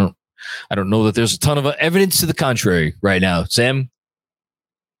 I don't know that there's a ton of evidence to the contrary right now, Sam.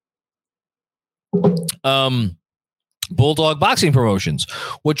 Bulldog boxing promotions.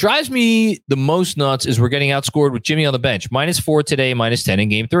 What drives me the most nuts is we're getting outscored with Jimmy on the bench. -4 today, -10 in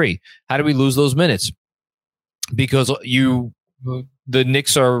game 3. How do we lose those minutes? Because the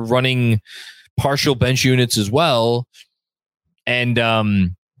Knicks are running partial bench units as well. And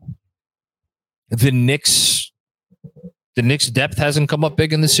the Knicks depth hasn't come up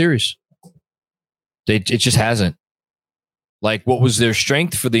big in the series. It just hasn't. Like, what was their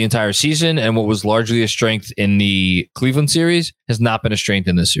strength for the entire season and what was largely a strength in the Cleveland series has not been a strength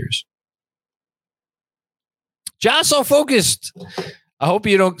in this series. Josh, so focused. I hope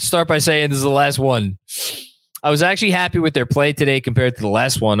you don't start by saying this is the last one. I was actually happy with their play today compared to the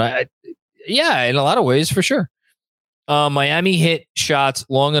last one. Yeah, in a lot of ways, for sure. Miami hit shots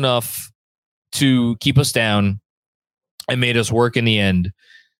long enough to keep us down and made us work in the end.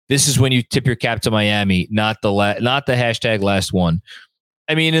 This is when you tip your cap to Miami, not the hashtag last one.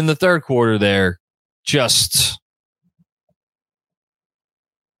 I mean, in the third quarter there, just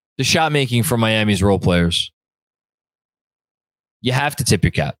the shot making from Miami's role players. You have to tip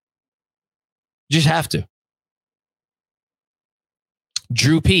your cap. You just have to.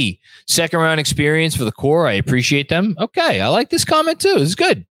 Drew P, second round experience for the core. I appreciate them. Okay, I like this comment too. It's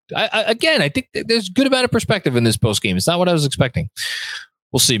good. I think there's a good amount of perspective in this post game. It's not what I was expecting.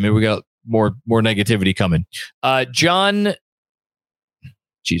 We'll see. Maybe we got more negativity coming. John,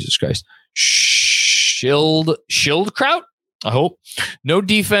 Jesus Christ, Schildkraut. I hope no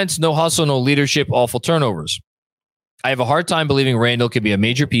defense, no hustle, no leadership, awful turnovers. I have a hard time believing Randall could be a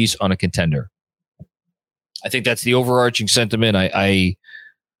major piece on a contender. I think that's the overarching sentiment. I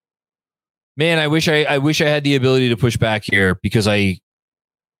wish I had the ability to push back here because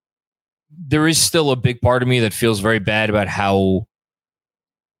there is still a big part of me that feels very bad about how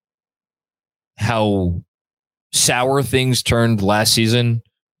sour things turned last season.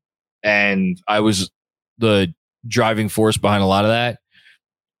 And I was the driving force behind a lot of that.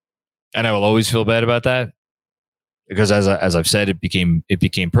 And I will always feel bad about that because as I've said, it became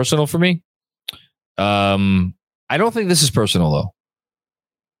personal for me. I don't think this is personal though.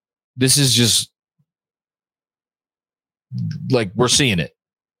 This is just like, we're seeing it.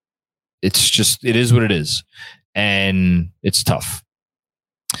 It is what it is. And it's tough.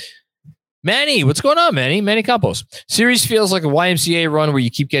 Manny, what's going on, Manny? Manny Campos. Series feels like a YMCA run where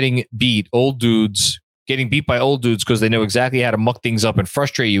you keep getting beat by old dudes because they know exactly how to muck things up and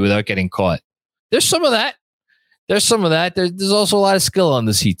frustrate you without getting caught. There's some of that. There's also a lot of skill on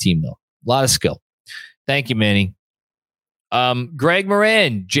this Heat team, though. A lot of skill. Thank you, Manny. Greg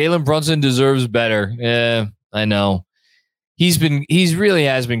Moran, Jalen Brunson deserves better. Yeah, I know. He really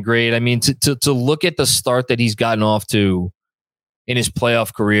has been great. I mean, to look at the start that he's gotten off to in his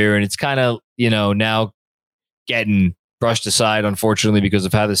playoff career, and it's kind of, now getting brushed aside, unfortunately, because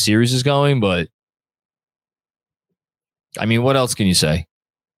of how the series is going. But I mean, what else can you say?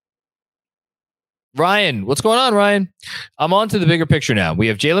 Ryan, what's going on, Ryan? I'm on to the bigger picture now. We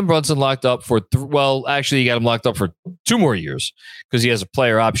have Jalen Brunson locked up for, actually, you got him locked up for 2 more years because he has a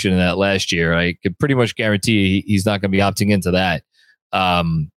player option in that last year. I could pretty much guarantee he's not going to be opting into that,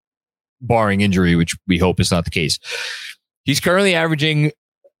 barring injury, which we hope is not the case. He's currently averaging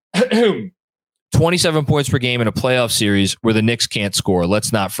 27 points per game in a playoff series where the Knicks can't score.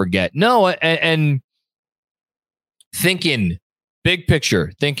 Let's not forget. No, and thinking big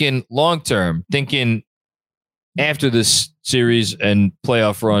picture, thinking long-term, thinking after this series and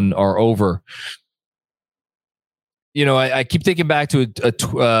playoff run are over. I keep thinking back to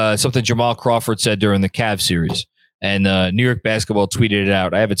something Jamal Crawford said during the Cavs series, and New York Basketball tweeted it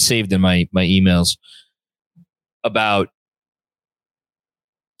out. I have it saved in my emails about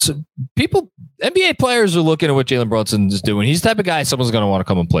NBA players are looking at what Jalen Brunson is doing. He's the type of guy someone's going to want to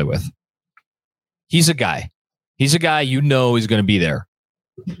come and play with. He's a guy. He's a guy is going to be there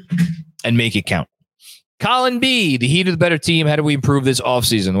and make it count. Colin B, the Heat of the better team. How do we improve this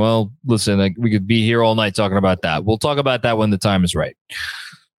offseason? Well, listen, we could be here all night talking about that. We'll talk about that when the time is right.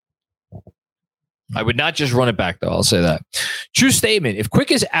 I would not just run it back, though. I'll say that. True statement. If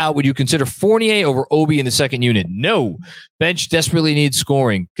Quick is out, would you consider Fournier over Obi in the second unit? No. Bench desperately needs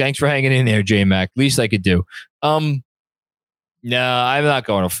scoring. Thanks for hanging in there, J-Mac. Least I could do. No, I'm not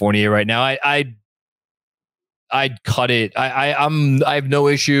going to Fournier right now. I'd cut it. I have no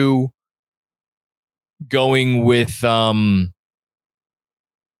issue going with I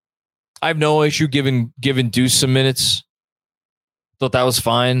have no issue giving Deuce some minutes. Thought that was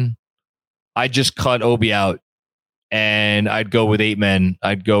fine. I just cut Obi out, and I'd go with 8 men.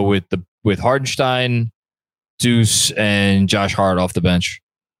 I'd go with Hardenstein, Deuce, and Josh Hart off the bench.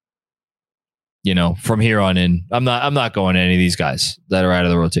 You know, from here on in, I'm not going to any of these guys that are out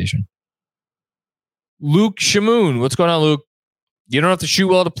of the rotation. Luke Shamoon, what's going on, Luke? You don't have to shoot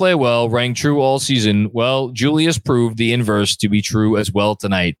well to play well. Rang true all season. Well, Julius proved the inverse to be true as well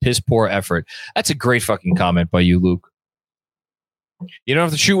tonight. Piss poor effort. That's a great fucking comment by you, Luke. You don't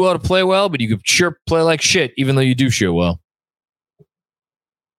have to shoot well to play well, but you could sure play like shit, even though you do shoot well.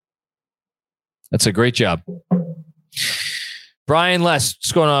 That's a great job. Brian Less,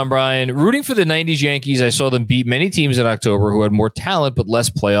 what's going on, Brian? Rooting for the 90s Yankees, I saw them beat many teams in October who had more talent but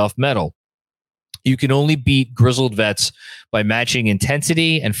less playoff metal. You can only beat grizzled vets by matching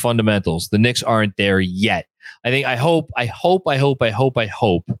intensity and fundamentals. The Knicks aren't there yet. I hope,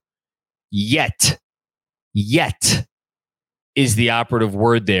 yet is the operative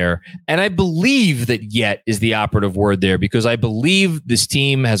word there. And I believe that yet is the operative word there because I believe this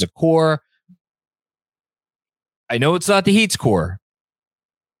team has a core. I know it's not the Heat's core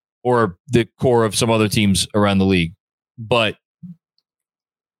or the core of some other teams around the league, but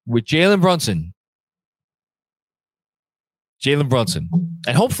with Jalen Brunson,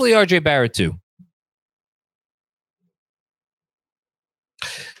 and hopefully RJ Barrett too.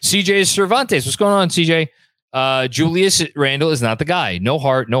 CJ Cervantes, what's going on, CJ? Julius Randle is not the guy. No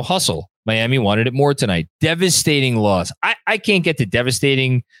heart, no hustle. Miami wanted it more tonight. Devastating loss. I can't get to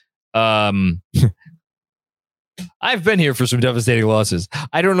devastating. I've been here for some devastating losses.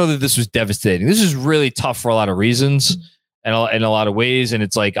 I don't know that this was devastating. This is really tough for a lot of reasons and in a lot of ways. And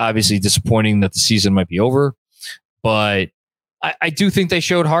it's like obviously disappointing that the season might be over. But I do think they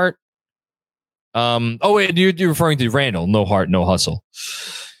showed heart. Oh, wait, you're referring to Randall. No heart, no hustle.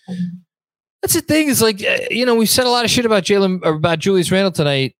 That's the thing. Is like, we said a lot of shit about Julius Randle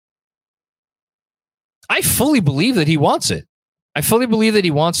tonight. I fully believe that he wants it. I fully believe that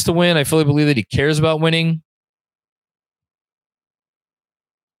he wants to win. I fully believe that he cares about winning.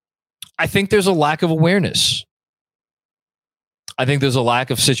 I think there's a lack of awareness. I think there's a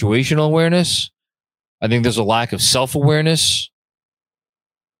lack of situational awareness. I think there's a lack of self-awareness.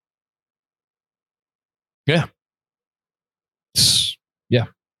 Yeah. Yeah.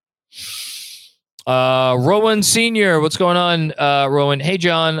 Rowan Sr., what's going on, Rowan? Hey,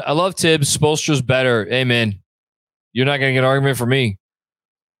 John, I love Tibbs. Spoelstra's better. Hey, man, you're not going to get an argument from me.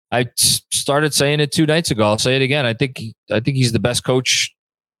 I started saying it 2 nights ago. I'll say it again. I think he's the best coach.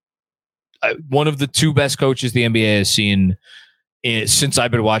 One of the 2 best coaches the NBA has seen since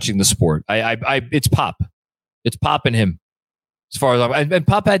I've been watching the sport. It's Pop. It's Pop and him. As far as and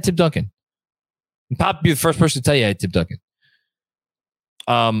Pop had Tim Duncan. And Pop would be the first person to tell you I had Tim Duncan.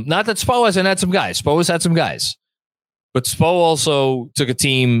 Not that Spo hasn't had some guys. Spo has had some guys. But Spo also took a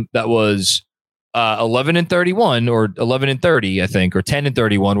team that was 11-31 or 11-30, I think, or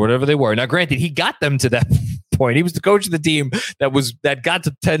 10-31, whatever they were. Now, granted, he got them to that point. He was the coach of the team that got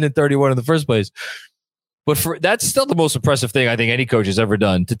to 10-31 in the first place. But that's still the most impressive thing I think any coach has ever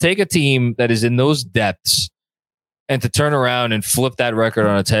done. To take a team that is in those depths and to turn around and flip that record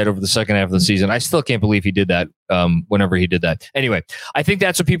on its head over the second half of the season. I still can't believe he did that whenever he did that. Anyway, I think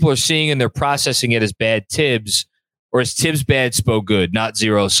that's what people are seeing, and they're processing it as bad Tibbs or as Tibbs bad, Spo good, not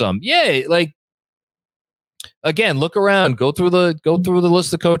zero sum. Yeah, like, again, look around, go through the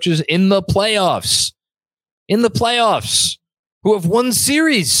list of coaches in the playoffs who have won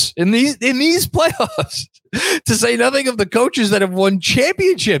series in these playoffs. To say nothing of the coaches that have won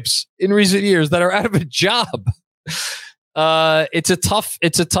championships in recent years that are out of a job. It's a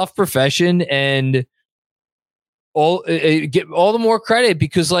tough profession, and get all the more credit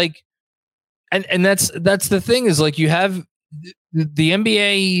because, like, and that's the thing is, like, you have the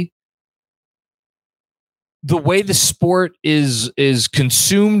NBA, the way the sport is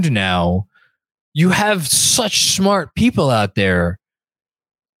consumed now. You have such smart people out there,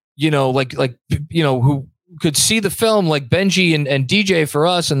 who could see the film, like Benji and DJ for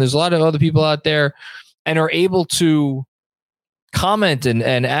us, and there's a lot of other people out there, and are able to comment and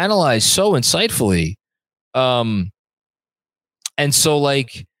analyze so insightfully And so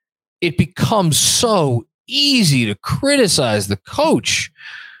like it becomes so easy to criticize the coach.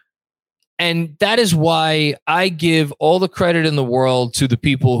 And that is why I give all the credit in the world to the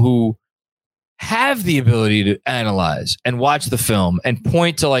people who have the ability to analyze and watch the film and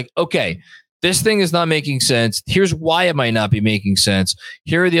point to like, okay, this thing is not making sense. Here's why it might not be making sense.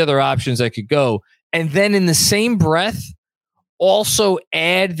 Here are the other options that could go. And then in the same breath, also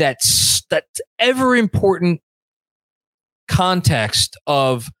add that ever important context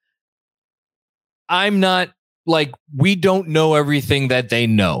of I'm not like, we don't know everything that they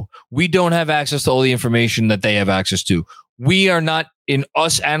know. We don't have access to all the information that they have access to. We are not, in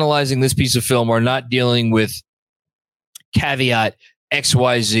us analyzing this piece of film, are not dealing with caveat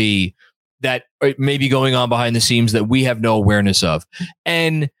XYZ that may be going on behind the scenes that we have no awareness of.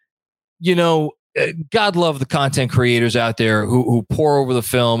 And, you know, God love the content creators out there who pour over the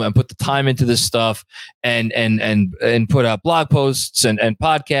film and put the time into this stuff and put out blog posts and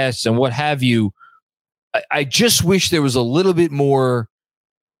podcasts and what have you. I just wish there was a little bit more.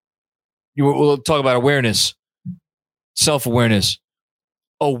 We'll talk about awareness, self-awareness,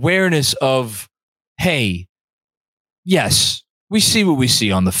 awareness of, hey, yes, we see what we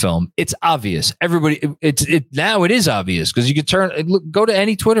see on the film. It's obvious. Everybody, now it is obvious because you could go to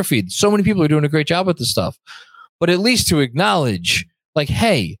any Twitter feed. So many people are doing a great job with this stuff. But at least to acknowledge, like,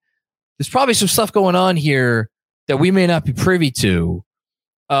 hey, there's probably some stuff going on here that we may not be privy to.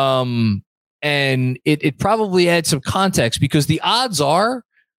 And it probably adds some context because the odds are,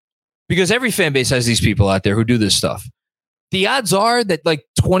 because every fan base has these people out there who do this stuff. The odds are that like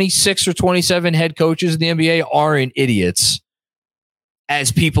 26 or 27 head coaches in the NBA aren't idiots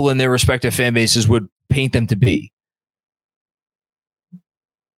as people in their respective fan bases would paint them to be.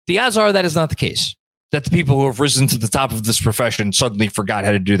 The odds are that is not the case. That the people who have risen to the top of this profession suddenly forgot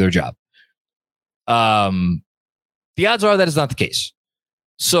how to do their job. The odds are that is not the case.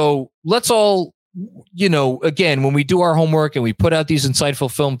 So let's all, you know, again, when we do our homework and we put out these insightful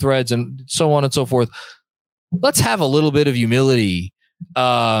film threads and so on and so forth, let's have a little bit of humility,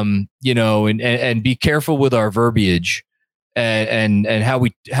 you know, and be careful with our verbiage and how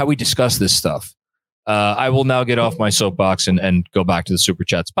we discuss this stuff. I will now get off my soapbox and go back to the super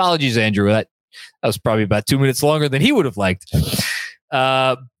chats. Apologies, Andrew. That was probably about 2 minutes longer than he would have liked.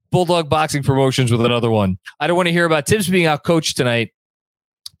 Bulldog Boxing Promotions with another one. I don't want to hear about Tibbs being outcoached tonight.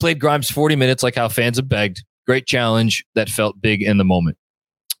 Played Grimes 40 minutes like how fans have begged. Great challenge that felt big in the moment.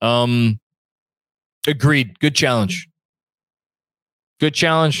 Agreed. Good challenge. Good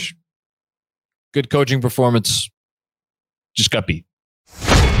challenge. Good coaching performance. Just got beat.